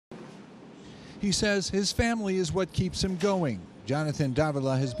He says his family is what keeps him going. Jonathan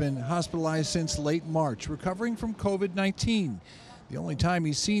Davila has been hospitalized since late March, recovering from COVID-19. The only time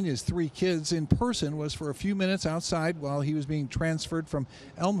he's seen his 3 kids in person was for a few minutes outside while he was being transferred from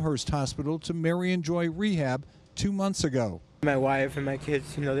Elmhurst Hospital to Marion Joy Rehab 2 months ago. My wife and my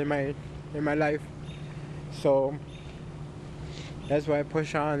kids, you know, they're my life. So that's why I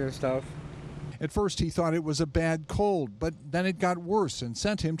push on and stuff. At first he thought it was a bad cold, but then it got worse and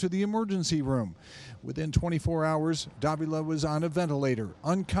sent him to the emergency room. Within 24 hours, Davila was on a ventilator,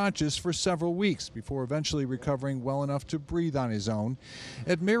 unconscious for several weeks before eventually recovering well enough to breathe on his own.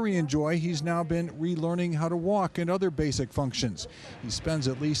 At Marion Joy, he's now been relearning how to walk and other basic functions. He spends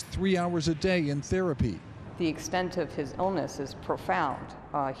at least 3 hours a day in therapy. The extent of his illness is profound.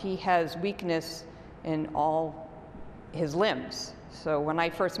 He has weakness in all his limbs. So when I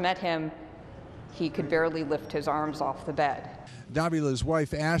first met him, he could barely lift his arms off the bed. Davila's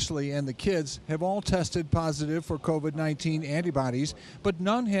wife Ashley and the kids have all tested positive for COVID-19 antibodies, but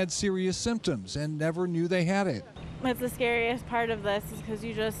none had serious symptoms and never knew they had it. That's the scariest part of this, is because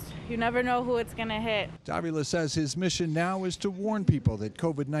you never know who it's going to hit. Davila says his mission now is to warn people that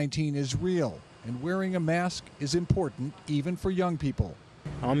COVID-19 is real and wearing a mask is important even for young people.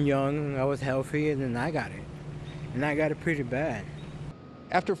 I'm young, I was healthy, and then I got it. And I got it pretty bad.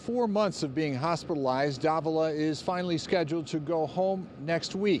 After 4 months of being hospitalized, Davila is finally scheduled to go home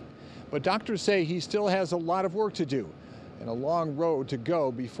next week. But doctors say he still has a lot of work to do and a long road to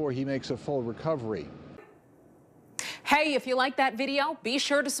go before he makes a full recovery. Hey, if you like that video, be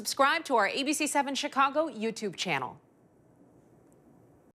sure to subscribe to our ABC7 Chicago YouTube channel.